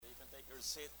your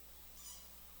seat.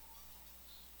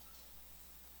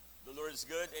 The Lord is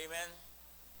good. Amen.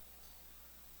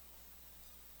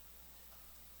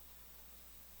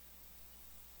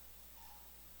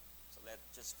 So let's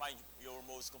just find your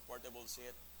most comfortable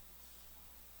seat.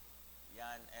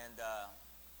 Yan. And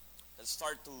let's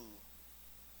start to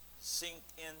sink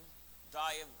in,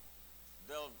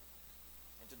 delve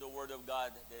into the Word of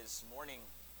God this morning.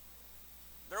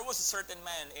 There was a certain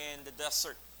man in the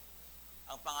desert.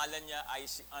 Ang pangalan niya ay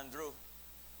si Andrew.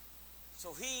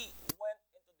 So he went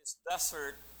into this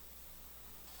desert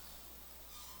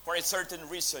for a certain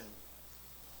reason.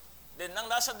 Then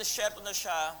nang nasa desierto na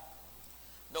siya,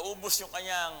 naubos yung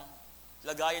kanyang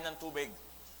lagayan ng tubig.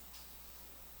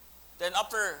 Then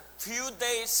after few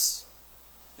days,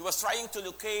 he was trying to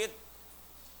locate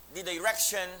the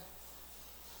direction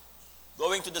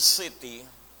going to the city,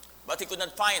 but he could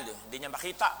not find. Hindi niya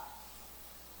makita.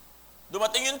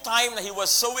 Dumating yung time na he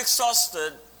was so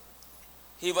exhausted,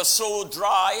 he was so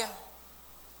dry,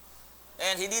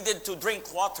 and he needed to drink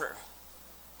water.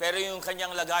 Pero yung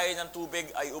kanyang lagayan ng tubig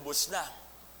ay ubos na.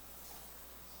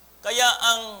 Kaya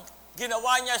ang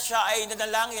ginawa niya, siya ay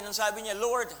nanalangin. Ang sabi niya,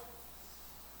 Lord,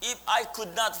 if I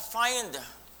could not find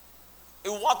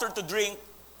a water to drink,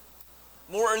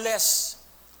 more or less,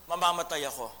 mamamatay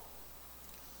ako.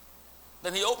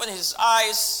 Then he opened his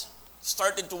eyes,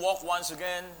 started to walk once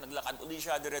again, naglakad uli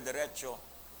siya, dire-diretso.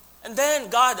 And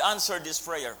then God answered this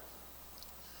prayer.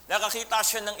 Nakakita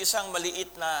siya ng isang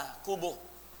maliit na kubo,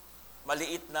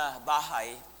 maliit na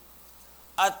bahay.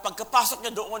 At pagkapasok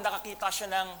niya doon, nakakita siya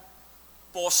ng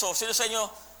poso. Sino sa inyo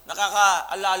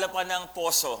nakakaalala pa ng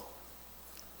poso?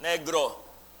 Negro.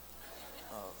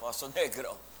 Poso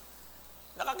negro.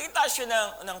 Nakakita siya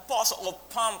ng poso o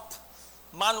pump,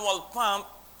 manual pump,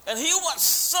 and he was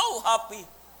so happy.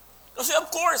 Kasi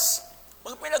of course,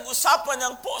 pag pinag-usapan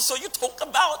ng poso, you talk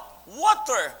about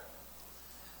water.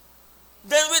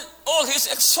 Then with all his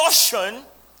exhaustion,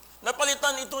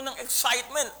 napalitan ito ng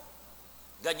excitement.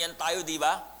 Ganyan tayo, di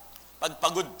ba?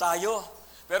 Pagpagod tayo.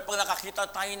 Pero pag nakakita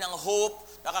tayo ng hope,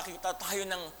 nakakita tayo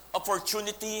ng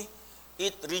opportunity,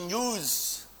 it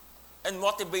renews and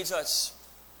motivates us.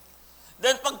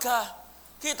 Then pagka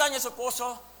kita niya sa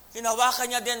poso,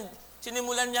 hinawakan niya din,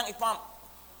 sinimulan niyang ipump.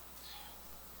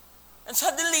 And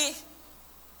suddenly,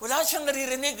 wala siyang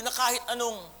naririnig na kahit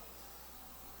anong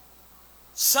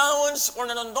sounds or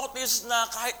nanonotice na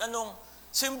kahit anong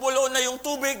simbolo na yung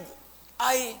tubig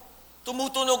ay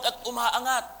tumutunog at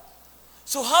umaangat.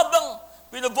 So habang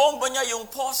binobomba niya yung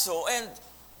poso and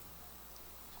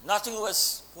nothing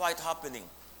was quite happening.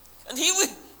 And he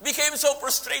became so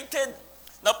frustrated.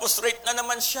 Na-frustrate na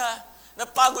naman siya.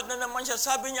 Napagod na naman siya.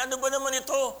 Sabi niya, ano ba naman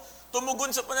ito? Tumugon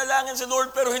sa panalangin si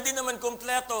Lord pero hindi naman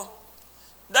kompleto.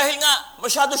 Dahil nga,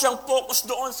 masyado siyang focus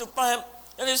doon sa pump,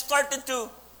 and he started to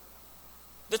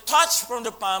detach from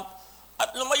the pump,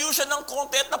 at lumayo siya ng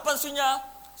konti at napansin niya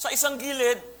sa isang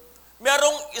gilid,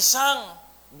 merong isang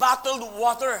bottled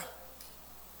water.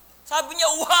 Sabi niya,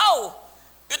 wow!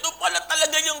 Ito pala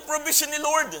talaga yung provision ni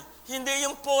Lord, hindi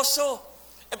yung poso.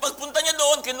 E pagpunta niya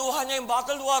doon, kinuha niya yung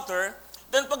bottled water,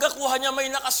 then pagkakuha niya may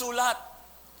nakasulat.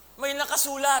 May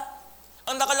nakasulat.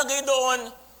 Ang nakalagay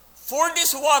doon, for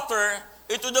this water,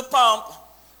 into the pump,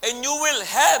 and you will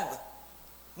have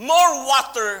more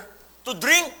water to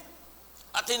drink.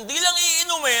 At hindi lang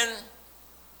iinumin,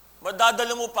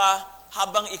 madadala mo pa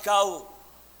habang ikaw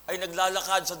ay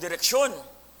naglalakad sa direksyon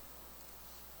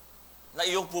na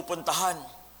iyong pupuntahan.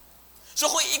 So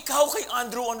kung ikaw kay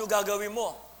Andrew, ano gagawin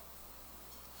mo?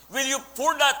 Will you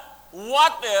pour that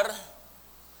water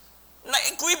na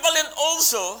equivalent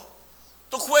also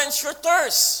to quench your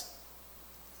thirst?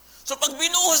 So pag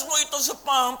binuhos mo ito sa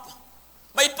pump,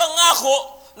 may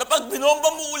pangako na pag binomba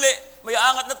mo uli, may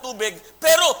angat na tubig.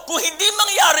 Pero kung hindi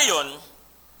mangyari yon,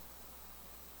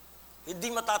 hindi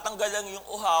matatanggal lang yung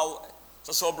uhaw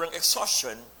sa sobrang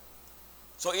exhaustion.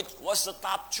 So it was the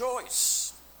top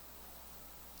choice.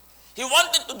 He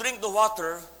wanted to drink the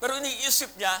water, pero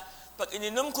iniisip niya, pag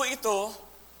ininom ko ito,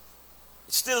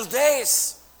 it's still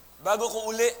days bago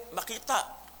ko uli makita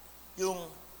yung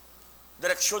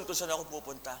direksyon kung saan ako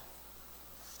pupunta.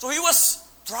 So he was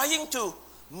trying to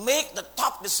make the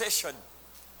top decision.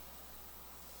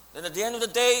 Then at the end of the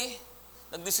day,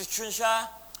 nagdesisyon siya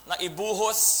na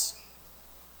ibuhos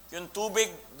yung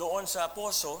tubig doon sa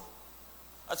poso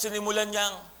at sinimulan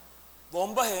niyang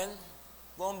bombahin.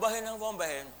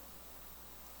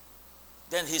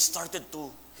 Then he started to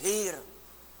hear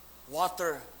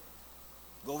water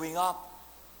going up.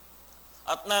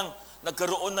 At nang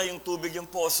nagkaroon na yung tubig yung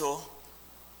poso,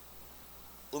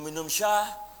 uminom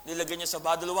siya nilagyan niya sa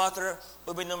bottled water,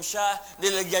 uminom siya,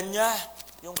 nilagyan niya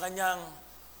yung kanyang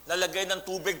lalagay ng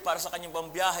tubig para sa kanyang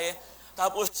pambiyahe.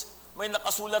 Tapos, may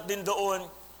nakasulat din doon,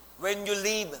 when you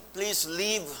leave, please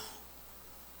leave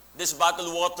this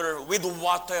bottled water with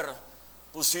water.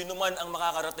 Kung sino man ang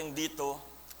makakarating dito,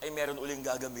 ay meron uling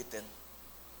gagamitin.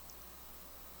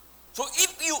 So,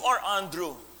 if you are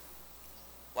Andrew,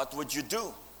 what would you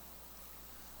do?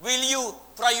 Will you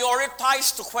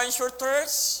prioritize to quench your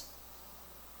thirst?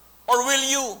 Or will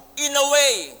you, in a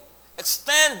way,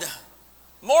 extend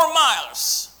more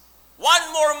miles, one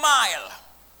more mile,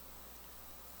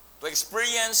 to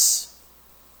experience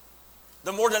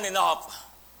the more than enough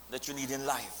that you need in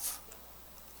life?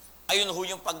 Ayun ho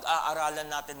yung pag-aaralan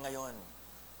natin ngayon.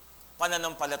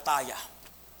 Pananampalataya.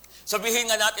 Sabihin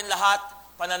nga natin lahat,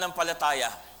 pananampalataya.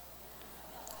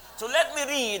 So let me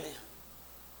read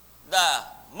the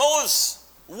most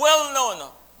well-known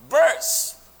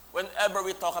verse whenever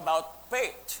we talk about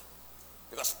faith.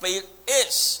 Because faith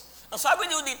is. Ang sabi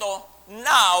niyo dito,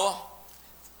 now,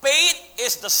 faith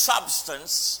is the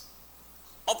substance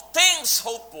of things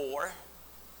hoped for,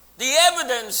 the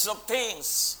evidence of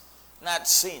things not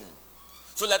seen.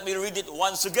 So let me read it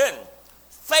once again.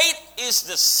 Faith is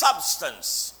the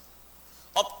substance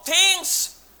of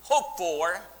things hoped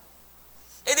for.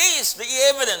 It is the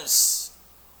evidence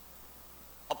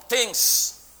of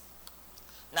things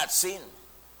not seen.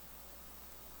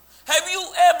 Have you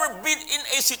ever been in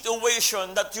a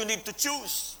situation that you need to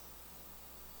choose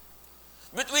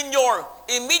between your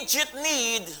immediate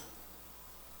need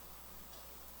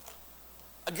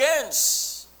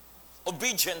against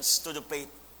obedience to the faith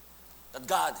that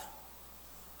God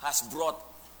has brought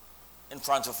in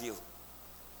front of you?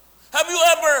 Have you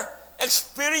ever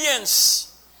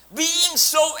experienced being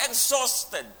so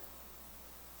exhausted,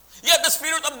 yet the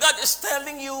Spirit of God is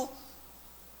telling you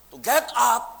to get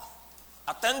up,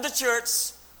 attend the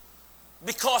church,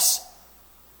 because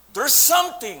there's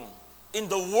something in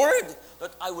the Word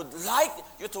that I would like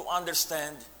you to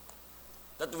understand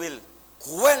that will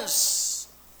quench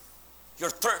your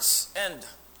thirst and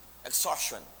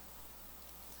exhaustion?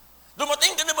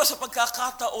 Dumating ka na ba sa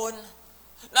pagkakataon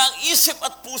na ang isip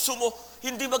at puso mo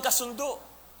hindi magkasundo?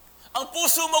 Ang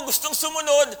puso mo gustong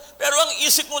sumunod, pero ang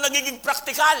isip mo nagiging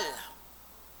praktikal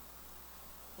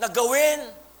na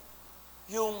gawin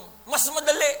yung mas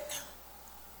madali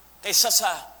kaysa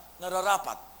sa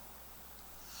nararapat.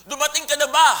 Dumating ka na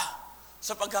ba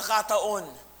sa pagkakataon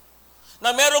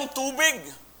na merong tubig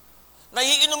na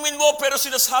iinumin mo pero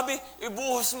sinasabi,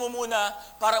 ibuhos mo muna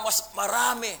para mas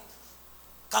marami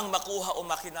kang makuha o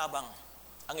makinabang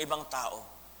ang ibang tao?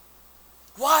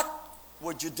 What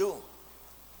would you do?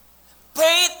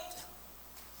 Faith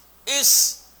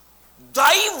is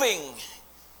diving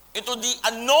into the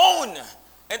unknown,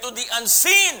 into the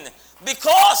unseen,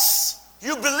 because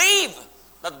you believe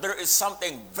that there is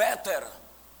something better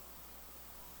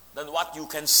than what you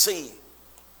can see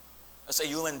as a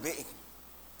human being.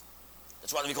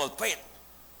 That's what we call faith.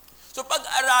 So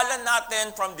pag-aralan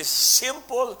natin from this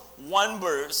simple one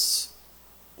verse,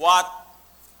 what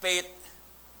faith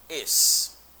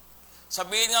is.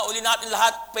 Sabihin nga uli natin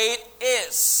lahat, faith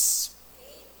is.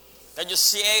 Can you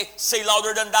say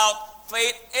louder than doubt?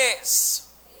 Faith is.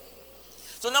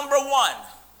 So number one,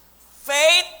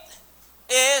 faith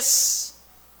is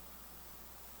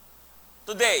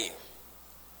today.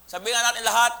 Sabihin nga natin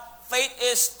lahat, faith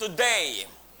is today.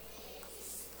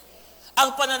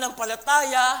 Ang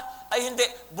pananampalataya ay hindi,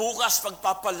 bukas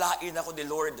pagpapalain ako ni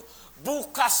Lord.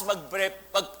 Bukas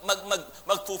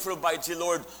mag-provide si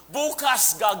Lord.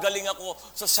 Bukas gagaling ako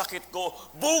sa sakit ko.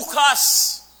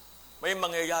 Bukas may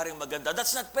mangyayaring maganda.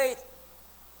 That's not faith.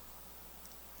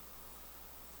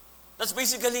 That's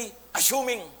basically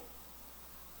assuming.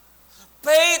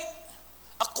 Faith,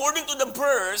 according to the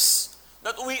verse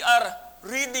that we are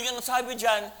reading, ang sabi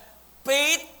dyan,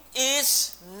 faith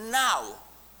is now.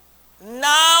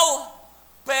 Now,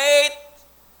 faith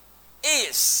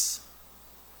is.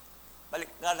 Balik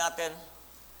nga natin.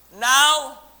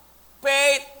 Now,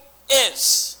 faith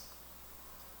is.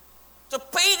 So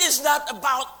faith is not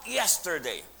about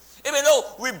yesterday. Even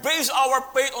though we base our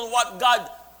faith on what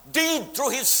God did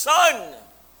through His Son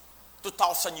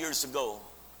 2,000 years ago.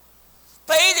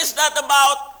 Faith is not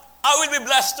about, I will be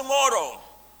blessed tomorrow.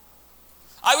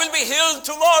 I will be healed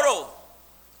tomorrow.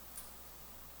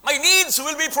 My needs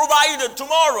will be provided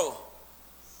tomorrow.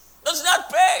 That's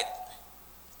not faith.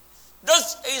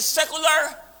 Does a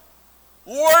secular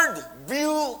world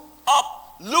view of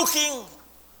looking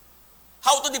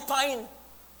how to define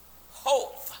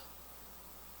hope?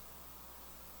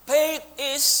 Faith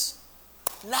is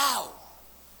now.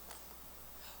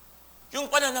 Yung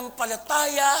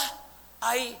pananampalataya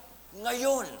ay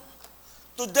ngayon.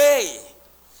 Today.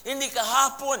 Hindi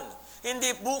kahapon.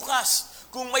 Hindi bukas.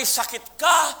 Kung may sakit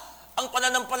ka, ang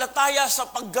pananampalataya sa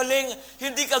paggaling,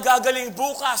 hindi ka gagaling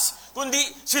bukas. Kundi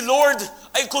si Lord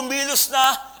ay kumilos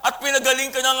na at pinagaling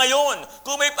ka na ngayon.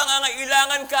 Kung may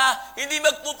pangangailangan ka, hindi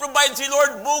magpo-provide si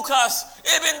Lord bukas.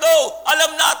 Even though,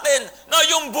 alam natin na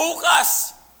yung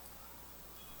bukas,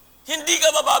 hindi ka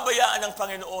mababayaan ng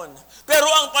Panginoon. Pero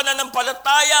ang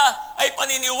pananampalataya ay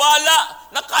paniniwala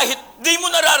na kahit di mo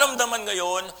nararamdaman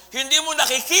ngayon, hindi mo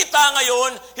nakikita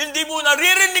ngayon, hindi mo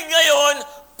naririnig ngayon,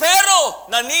 pero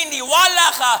naniniwala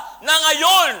ka na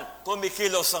ngayon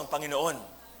kumikilos ang Panginoon.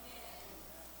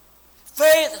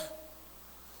 Faith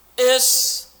is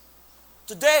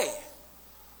today.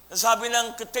 Sabi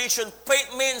ng quotation, faith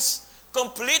means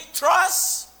complete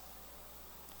trust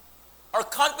or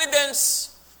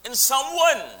confidence in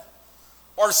someone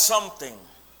or something.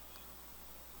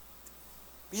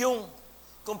 Yung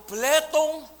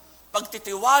kompletong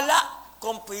pagtitiwala,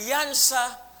 kumpiyansa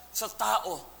sa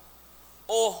tao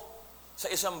o sa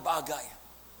isang bagay.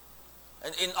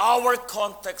 And in our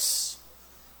context,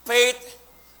 faith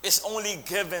is only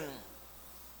given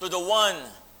to the one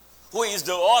who is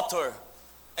the author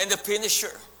and the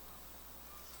finisher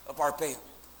of our faith.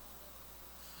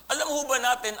 Alam mo ba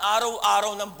natin,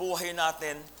 araw-araw ng buhay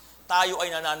natin, tayo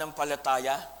ay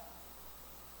nananampalataya?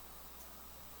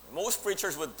 Most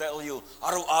preachers would tell you,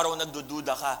 araw-araw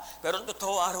nagdududa ka. Pero ang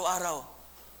totoo, araw-araw,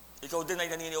 ikaw din ay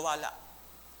naniniwala.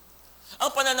 Ang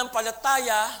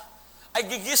pananampalataya ay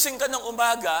gigising ka ng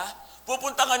umaga,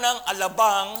 pupunta ka ng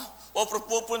Alabang, o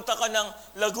pupunta ka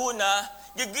ng Laguna,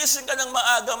 gigising ka ng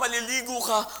maaga, maliligo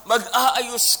ka,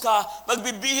 mag-aayos ka,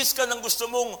 magbibihis ka ng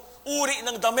gusto mong uri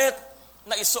ng damit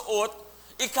na isuot,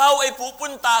 ikaw ay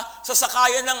pupunta sa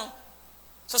sakayan ng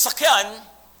sasakyan,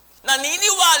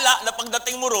 naniniwala na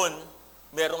pagdating mo ron,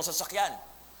 merong sasakyan.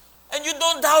 And you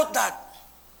don't doubt that.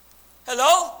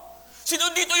 Hello?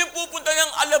 Sino dito yung pupunta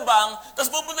ng Alabang,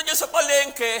 tapos pupunta niya sa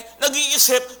palengke,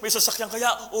 nag-iisip, may sasakyan kaya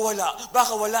o wala?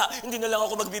 Baka wala, hindi na lang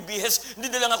ako magbibihis,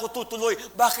 hindi na lang ako tutuloy.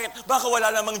 Bakit? Baka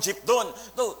wala namang jeep doon.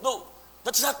 No,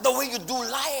 that's not the way you do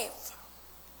life.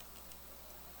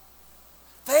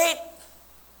 Faith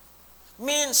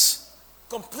means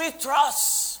complete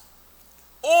trust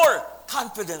or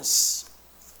confidence.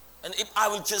 And if I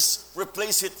will just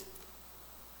replace it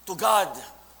to God,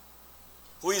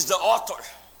 who is the author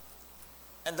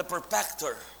and the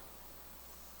perfecter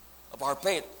of our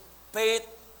faith. Faith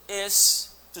is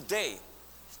today.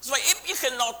 So if you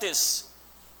can notice,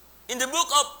 in the book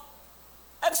of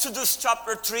Exodus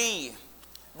chapter 3,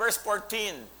 verse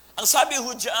 14, ang sabi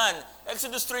ho dyan,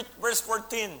 Exodus 3, verse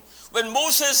 14, when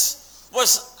Moses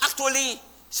was actually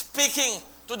speaking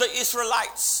to the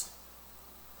Israelites,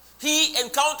 he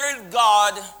encountered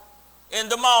God in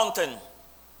the mountain.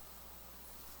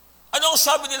 Anong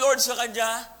sabi ni Lord sa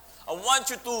kanya? I want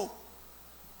you to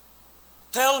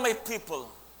tell my people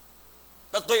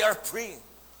that they are free.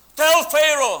 Tell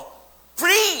Pharaoh,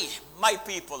 free my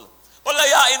people.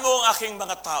 Palayain mo ang aking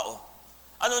mga tao.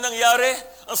 Ano nangyari?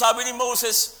 Ang sabi ni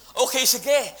Moses, okay,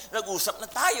 sige, nag-usap na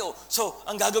tayo. So,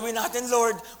 ang gagawin natin,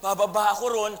 Lord, bababa ako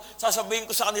ron, sasabihin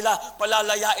ko sa kanila,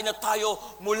 palalayain na tayo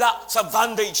mula sa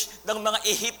bondage ng mga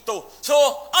Ehipto. So,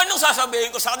 anong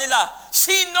sasabihin ko sa kanila?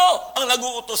 Sino ang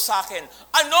nag-uutos sa akin?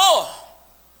 Ano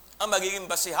ang magiging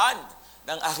basihan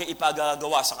ng aking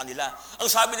ipagagawa sa kanila? Ang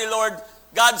sabi ni Lord,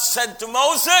 God said to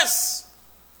Moses,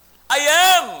 I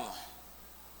am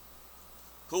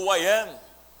who I am.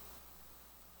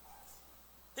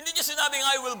 Hindi niya sinabing,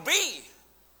 I will be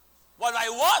what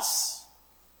I was.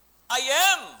 I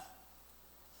am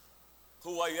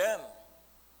who I am.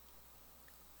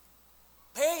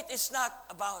 Faith is not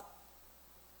about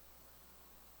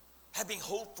having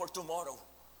hope for tomorrow.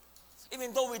 Even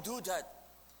though we do that.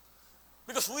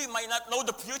 Because we might not know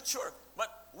the future, but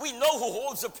we know who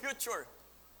holds the future.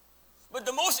 But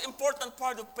the most important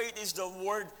part of faith is the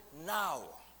word now.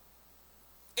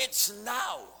 It's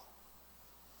now.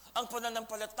 Ang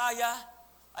pananampalataya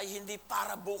ay hindi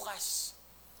para bukas.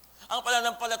 Ang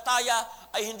pananampalataya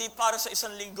ay hindi para sa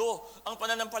isang linggo. Ang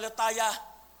pananampalataya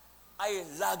ay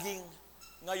laging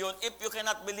ngayon. If you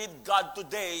cannot believe God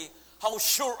today, how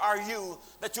sure are you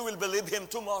that you will believe Him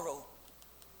tomorrow?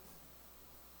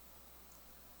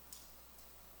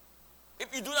 If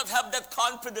you do not have that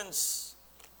confidence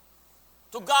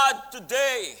to God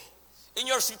today in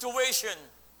your situation,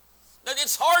 then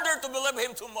it's harder to believe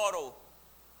Him tomorrow.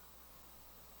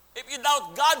 If you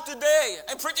doubt God today,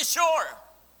 I'm pretty sure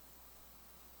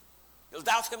you'll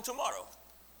doubt Him tomorrow.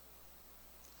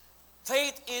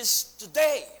 Faith is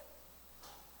today.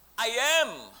 I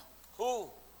am who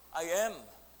I am.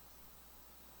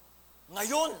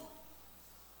 Ngayon,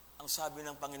 ang sabi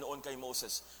ng Panginoon kay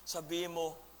Moses, sabihin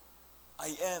mo,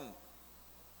 I am.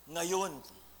 Ngayon.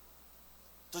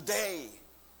 Today.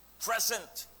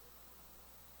 Present.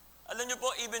 Alam niyo po,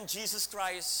 even Jesus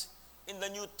Christ, in the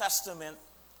New Testament,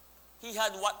 He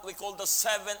had what we call the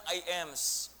 7 I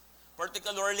Ams.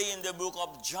 Particularly in the book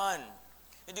of John.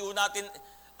 Hindi ko natin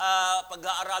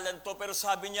pag-aaralan to, pero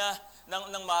sabi niya,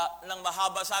 ng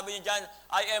mahaba, sabi niya dyan,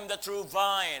 I am the true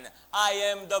vine.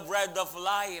 I am the bread of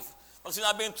life. Pag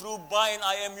sinabi yung true vine,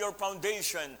 I am your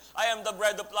foundation. I am the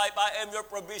bread of life. I am your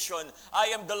provision. I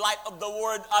am the light of the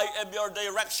world. I am your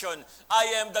direction. I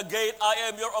am the gate. I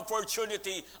am your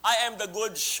opportunity. I am the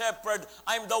good shepherd.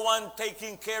 I am the one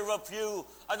taking care of you.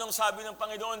 Anong sabi ng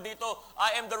Panginoon dito?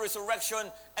 I am the resurrection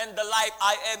and the life.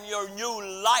 I am your new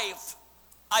life.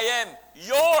 I am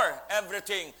your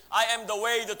everything. I am the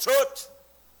way, the truth,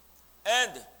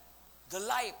 and the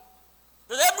life.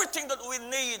 That everything that we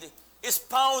need is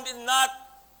found in not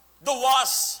the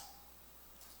was,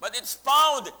 but it's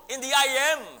found in the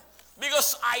I am.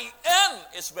 Because I am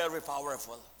is very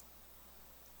powerful.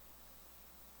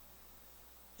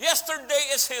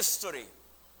 Yesterday is history.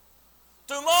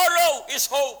 Tomorrow is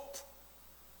hope.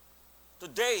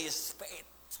 Today is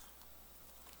faith.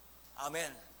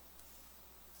 Amen.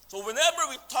 So whenever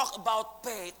we talk about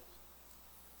faith,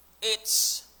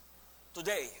 it's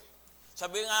today.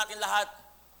 Sabihin nga natin lahat,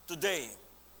 today.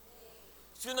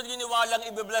 Sino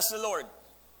naniniwalang i-bless the Lord?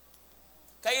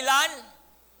 Kailan?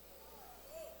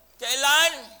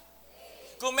 Kailan?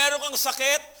 Kung meron kang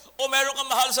sakit, o meron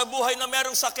kang mahal sa buhay na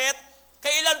merong sakit,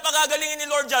 kailan pa gagalingin ni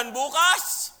Lord dyan?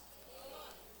 Bukas?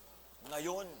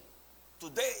 Ngayon.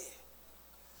 Today.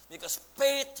 Because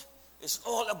faith is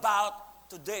all about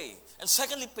today. And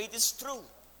secondly, faith is true.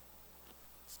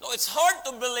 No, it's hard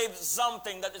to believe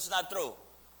something that is not true.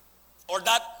 Or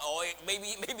that,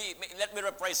 maybe, let me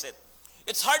rephrase it.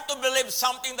 It's hard to believe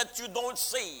something that you don't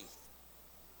see.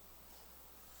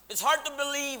 It's hard to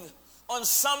believe on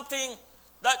something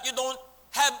that you don't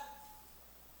have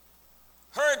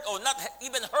heard or not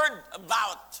even heard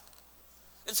about.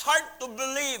 It's hard to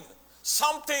believe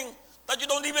something that you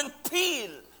don't even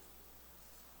feel.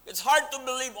 It's hard to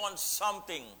believe on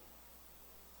something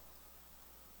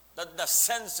that the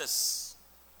senses,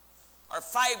 our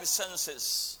 5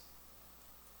 senses,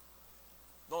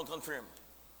 don't confirm.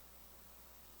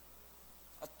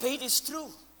 At faith is true.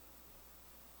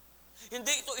 Hindi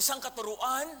ito isang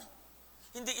katuruan,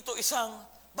 hindi ito isang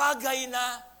bagay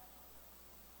na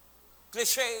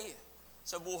cliche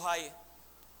sa buhay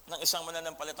ng isang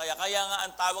mananampalataya. Kaya nga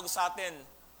ang tawag sa atin,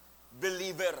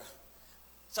 believer.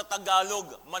 Sa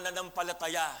Tagalog,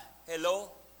 mananampalataya.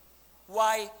 Hello?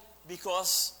 Why?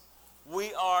 Because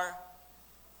we are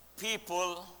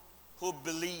people who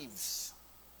believes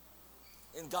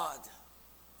in God.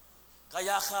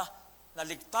 Kaya ka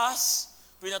naligtas,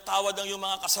 pinatawad ang iyong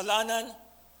mga kasalanan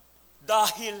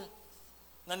dahil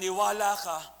naniwala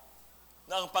ka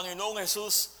na ang Panginoong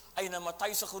Jesus ay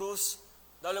namatay sa krus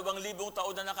 2,000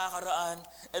 taon na nakakaraan,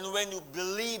 and when you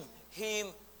believe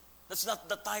Him, that's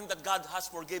not the time that God has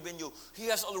forgiven you.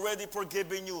 He has already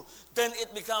forgiven you. Then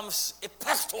it becomes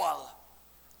effectual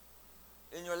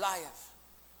in your life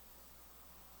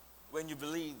when you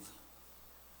believe.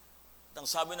 Ang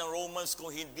sabi ng Romans,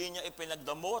 kung hindi niya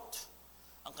ipinagdamot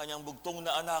ang kanyang bugtong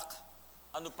na anak,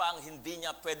 ano pa ang hindi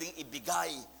niya pwedeng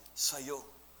ibigay sa iyo?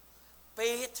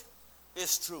 Faith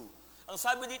is true. Ang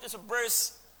sabi dito sa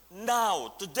verse,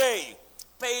 now, today,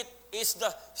 faith is the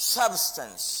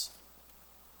substance.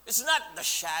 It's not the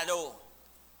shadow.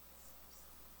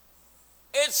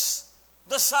 It's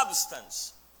the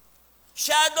substance.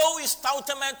 Shadow is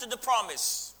tantamount to the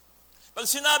promise. Pag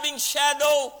sinabing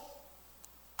shadow,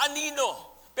 anino.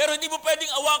 Pero hindi mo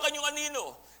pwedeng awakan yung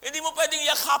anino. Hindi mo pwedeng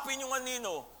yakapin yung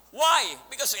anino. Why?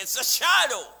 Because it's a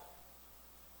shadow.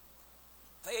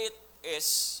 Faith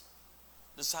is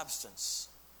the substance.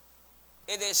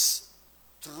 It is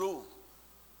true.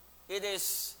 It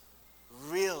is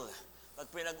real.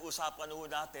 Pag pinag-usapan ho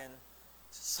natin,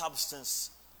 substance,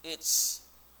 it's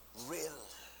real.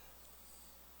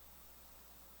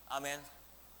 Amen?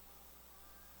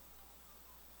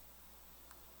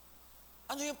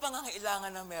 Ano yung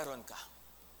pangangailangan na meron ka?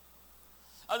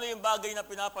 Ano yung bagay na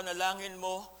pinapanalangin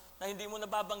mo na hindi mo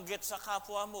nababanggit sa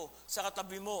kapwa mo, sa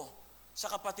katabi mo, sa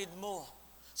kapatid mo,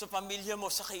 sa pamilya mo,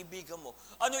 sa kaibigan mo?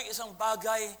 Ano yung isang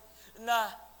bagay na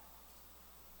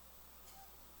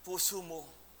puso mo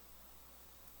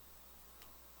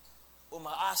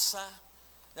umaasa,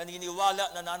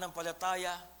 naniniwala,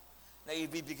 nananampalataya na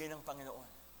ibibigay ng Panginoon?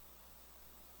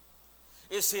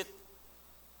 Is it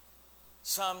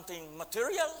something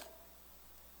material?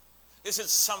 Is it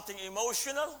something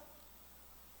emotional?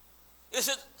 Is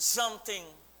it something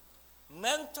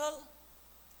mental?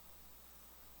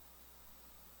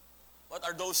 What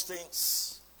are those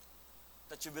things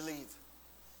that you believe?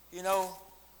 You know,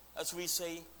 as we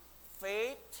say,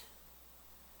 faith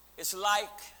is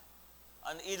like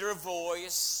an inner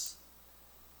voice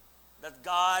that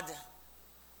God,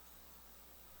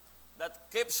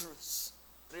 that keeps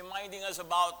reminding us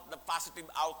about the positive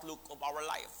outlook of our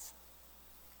life.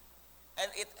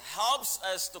 And it helps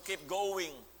us to keep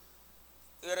going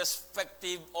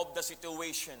irrespective of the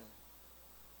situation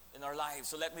in our lives.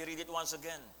 So let me read it once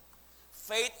again.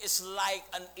 Faith is like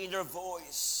an inner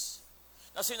voice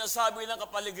na sinasabi ng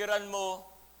kapaligiran mo,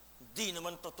 di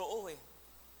naman totoo eh.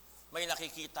 May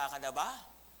nakikita ka na ba?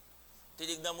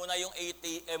 Tinignan mo na yung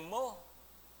ATM mo.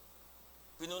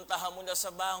 Pinuntahan mo na sa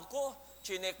bangko,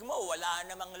 chinek mo, wala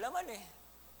namang laman eh.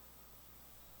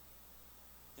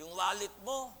 Yung wallet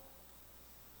mo,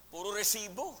 puro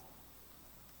resibo.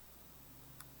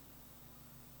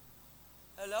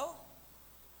 Hello?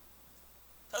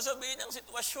 Sasabihin ng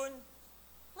sitwasyon,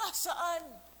 nasaan?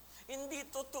 Hindi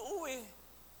totoo eh.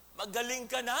 Magaling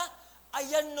ka na?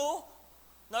 Ayan no,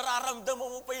 nararamdaman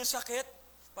mo pa yung sakit.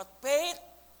 But faith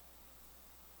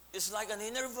is like an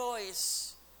inner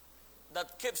voice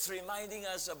that keeps reminding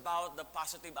us about the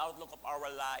positive outlook of our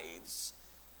lives.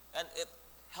 And it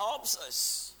helps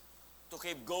us to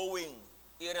keep going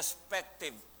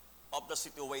irrespective of the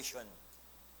situation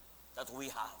that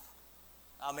we have.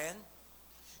 Amen?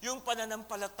 Yung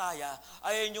pananampalataya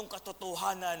ay yung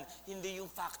katotohanan, hindi yung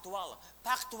factual.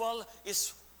 Factual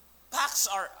is, facts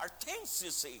are things, you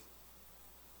see.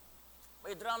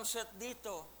 May drum set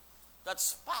dito.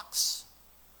 That's facts.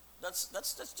 That's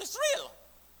just real.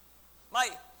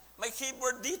 May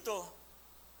keyboard dito.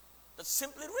 That's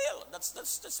simply real.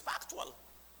 That's factual.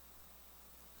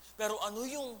 Pero ano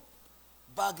yung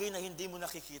bagay na hindi mo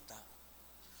nakikita?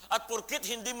 At porkit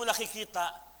hindi mo nakikita,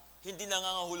 hindi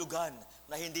nangangahulugan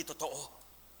na hindi totoo.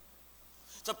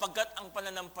 Sapagkat ang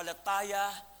pananampalataya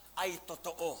ay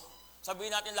totoo.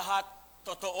 Sabihin natin lahat,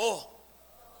 totoo.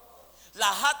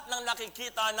 Lahat ng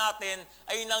nakikita natin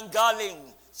ay nanggaling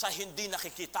sa hindi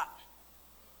nakikita.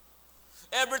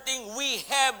 Everything we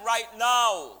have right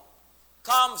now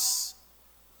comes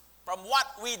from what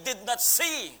we did not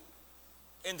see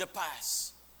in the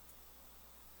past.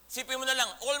 Sipin mo na lang,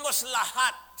 almost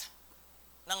lahat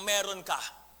ng meron ka,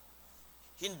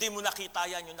 hindi mo nakita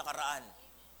yan yung nakaraan.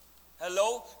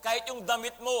 Hello? Kahit yung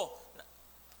damit mo,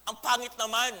 ang pangit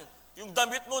naman, yung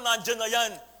damit mo nandyan na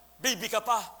yan, baby ka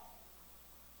pa.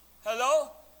 Hello?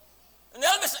 And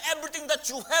almost everything that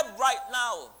you have right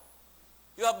now,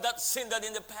 you have not seen that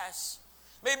in the past.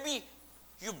 Maybe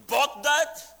you bought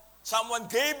that, someone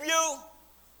gave you,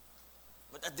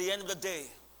 but at the end of the day,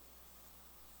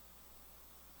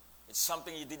 it's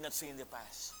something you did not see in the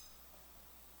past.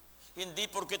 Hindi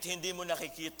porket hindi mo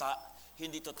nakikita,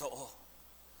 hindi totoo.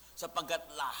 Sapagkat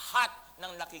lahat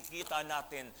ng nakikita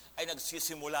natin ay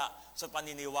nagsisimula sa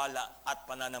paniniwala at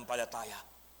pananampalataya.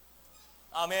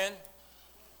 Amen?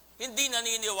 Hindi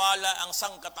naniniwala ang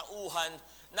sangkatauhan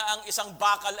na ang isang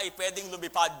bakal ay pwedeng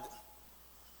lumipad.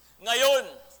 Ngayon,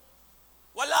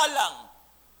 wala lang.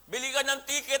 Bili ka ng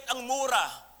ticket ang mura,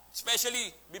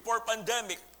 especially before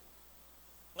pandemic.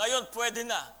 Ngayon, pwede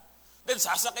na. Then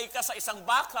sasakay ka sa isang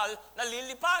bakal na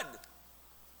lilipad.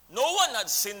 No one had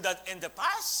seen that in the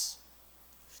past.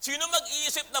 Sino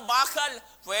mag-iisip na bakal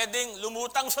pwedeng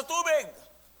lumutang sa tubig?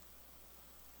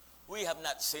 We have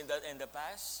not seen that in the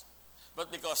past.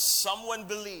 But because someone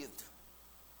believed,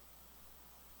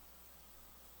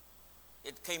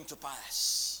 it came to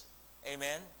pass.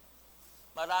 Amen?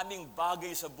 Maraming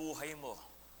bagay sa buhay mo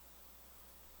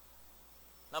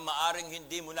na maaring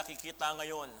hindi mo nakikita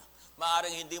ngayon,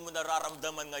 maaring hindi mo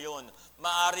nararamdaman ngayon,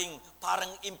 maaring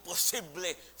parang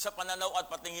imposible sa pananaw at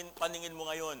paningin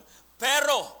mo ngayon.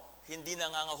 Pero, hindi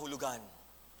nangangahulugan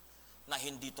na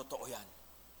hindi totoo yan.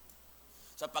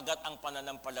 Sapagkat ang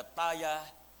pananampalataya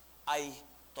ay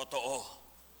totoo.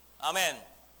 Amen.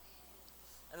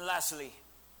 And lastly,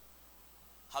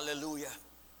 hallelujah.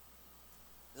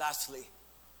 Lastly,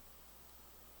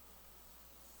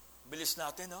 bilis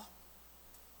natin, no?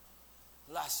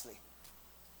 Lastly,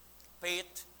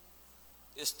 faith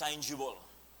is tangible.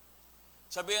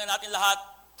 Sabihin natin lahat,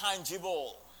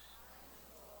 tangible.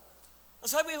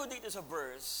 Sabi ho dito sa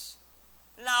verse,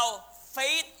 now,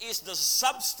 faith is the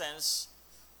substance.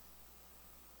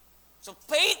 So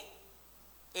faith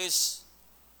is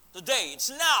today, it's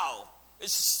now.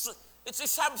 It's a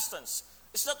substance.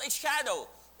 It's not a shadow.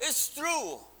 It's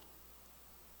true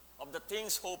of the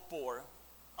things hoped for,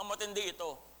 ang matindi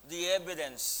ito, the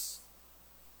evidence.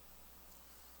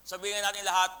 Sabihin natin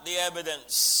lahat, the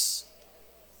evidence.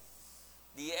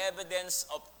 The evidence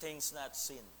of things not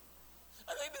seen.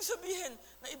 Ano ibig sabihin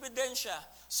na ebidensya?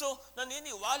 So,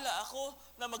 naniniwala ako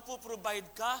na magpo-provide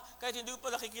ka kahit hindi mo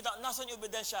pa nakikita nasan yung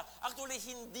ebidensya. Actually,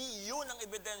 hindi yun ang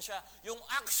ebidensya. Yung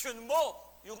action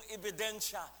mo, yung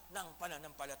ebidensya ng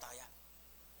pananampalataya.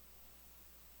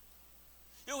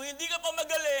 Yung hindi ka pa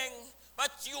magaling,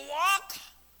 but you walk,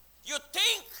 you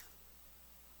think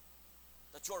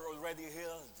that you're already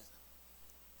healed.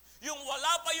 Yung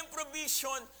wala pa yung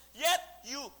provision, yet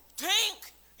you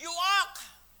think, you walk,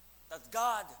 that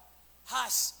God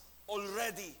has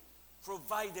already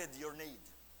provided your need.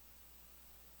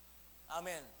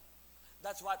 Amen.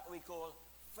 That's what we call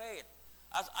faith.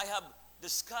 As I have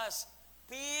discussed,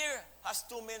 fear has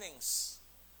two meanings.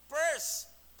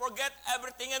 First, forget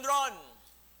everything and run.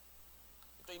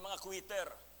 Ito yung mga quitter.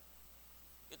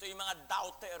 Ito yung mga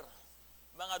doubter.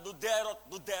 Mga duderot,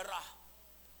 dudera.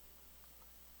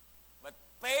 But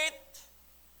faith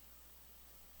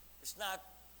is not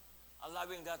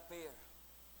allowing that fear.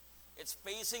 It's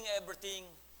facing everything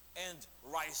and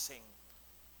rising.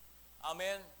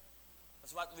 Amen?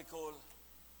 That's what we call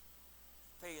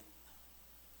faith.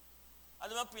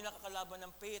 Ano naman pinakakalaban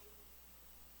ng faith?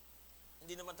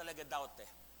 Hindi naman talaga doubt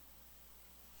eh.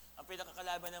 Ang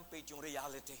pinakakalaban ng faith, yung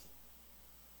reality.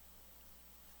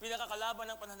 Pinakakalaban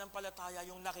ng pananampalataya,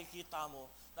 yung nakikita mo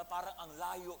na parang ang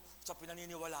layo sa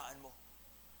pinaniniwalaan mo.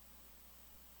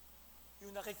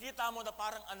 Yung nakikita mo na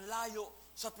parang ang layo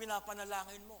sa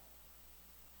pinapanalangin mo.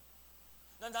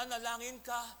 Nananalangin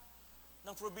ka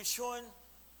ng provision,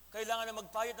 kailangan na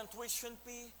magbayad ng tuition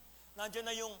fee, nandiyan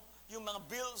na yung mga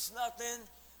bills natin,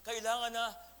 kailangan na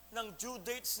ng due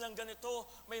dates ng ganito,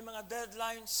 may mga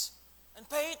deadlines. And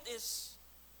faith is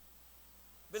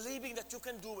believing that you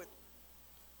can do it,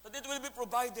 that it will be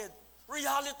provided.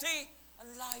 Reality,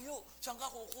 ang layo, saan ka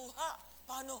kukuha?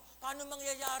 Paano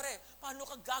mangyayari? Paano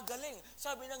ka gagaling?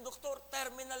 Sabi ng doktor,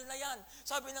 terminal na yan.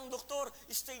 Sabi ng doktor,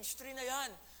 stage 3 na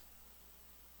yan.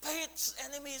 Faith's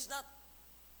enemy is not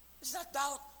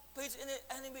doubt. Faith's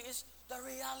enemy is the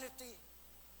reality.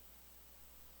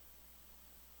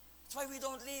 That's why we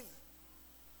don't live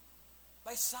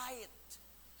by sight.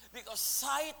 Because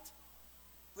sight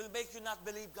will make you not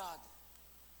believe God.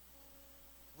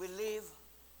 We live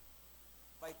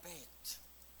by faith.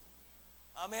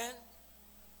 Amen?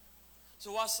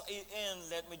 So as I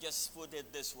end, let me just put it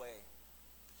this way.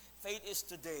 Faith is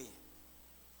today.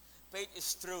 Faith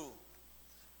is true.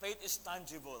 Faith is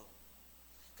tangible.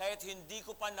 Kahit hindi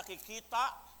ko pa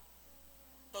nakikita,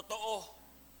 totoo.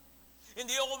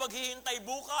 Hindi ako maghihintay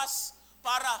bukas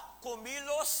para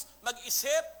kumilos,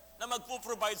 mag-isip na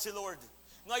magpo-provide si Lord.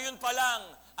 Ngayon pa lang,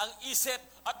 ang isip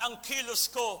at ang kilos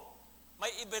ko, may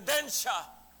ebidensya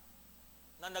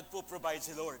na nagpo-provide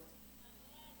si Lord.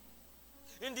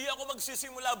 Hindi ako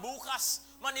magsisimula bukas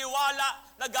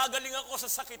maniwala na gagaling ako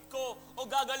sa sakit ko, o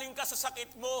gagaling ka sa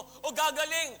sakit mo, o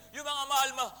gagaling yung mga mahal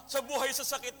mo sa buhay sa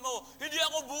sakit mo. Hindi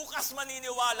ako bukas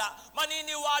maniniwala.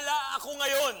 Maniniwala ako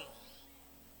ngayon.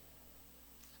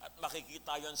 At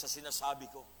makikita yon sa sinasabi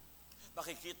ko.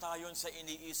 Makikita yon sa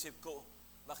iniisip ko.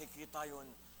 Makikita yon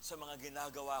sa mga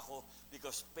ginagawa ko.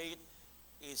 Because faith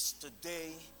is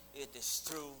today, it is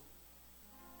true,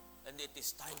 and it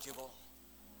is tangible.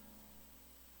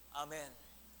 Amen.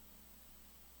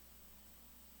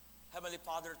 Heavenly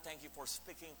Father, thank you for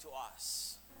speaking to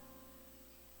us.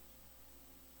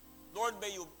 Lord,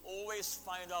 may you always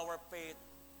find our faith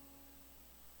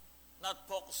not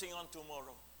focusing on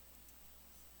tomorrow.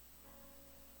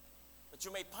 That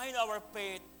you may find our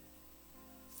faith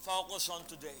focus on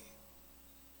today.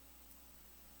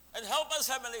 And help us,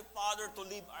 Heavenly Father, to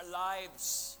live our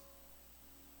lives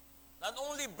not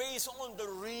only based on the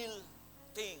real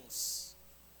things,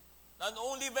 not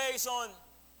only based on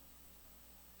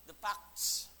the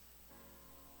facts,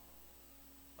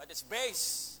 but it's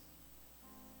based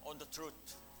on the truth.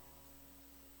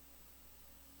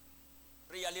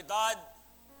 Realidad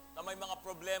na may mga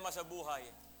problema sa buhay,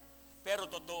 pero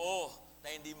totoo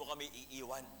na hindi mo kami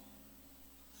iiwan.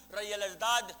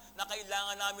 Realidad na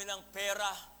kailangan namin ng pera,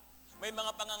 may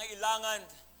mga pangangailangan,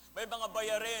 may mga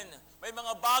bayarin, may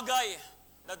mga bagay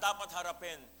na dapat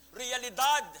harapin.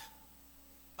 Realidad,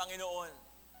 Panginoon,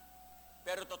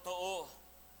 pero totoo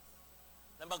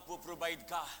na magpo-provide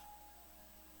ka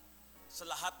sa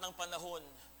lahat ng panahon,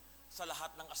 sa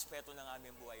lahat ng aspeto ng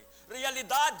aming buhay.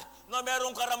 Realidad na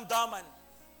merong karamdaman.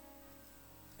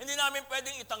 Hindi namin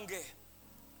pwedeng itanggi.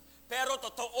 Pero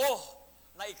totoo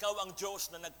na ikaw ang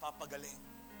Diyos na nagpapagaling.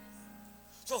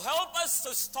 So help us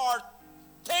to start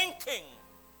thinking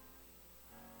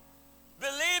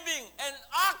believing and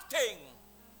acting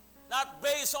not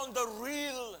based on the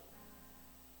real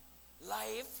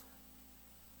life,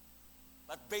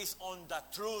 but based on the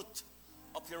truth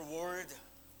of your word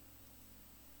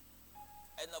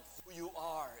and of who you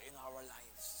are in our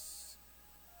lives.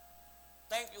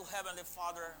 Thank you, Heavenly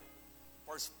Father,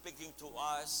 for speaking to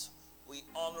us. We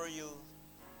honor you.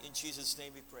 In Jesus'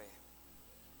 name we pray.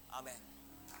 Amen.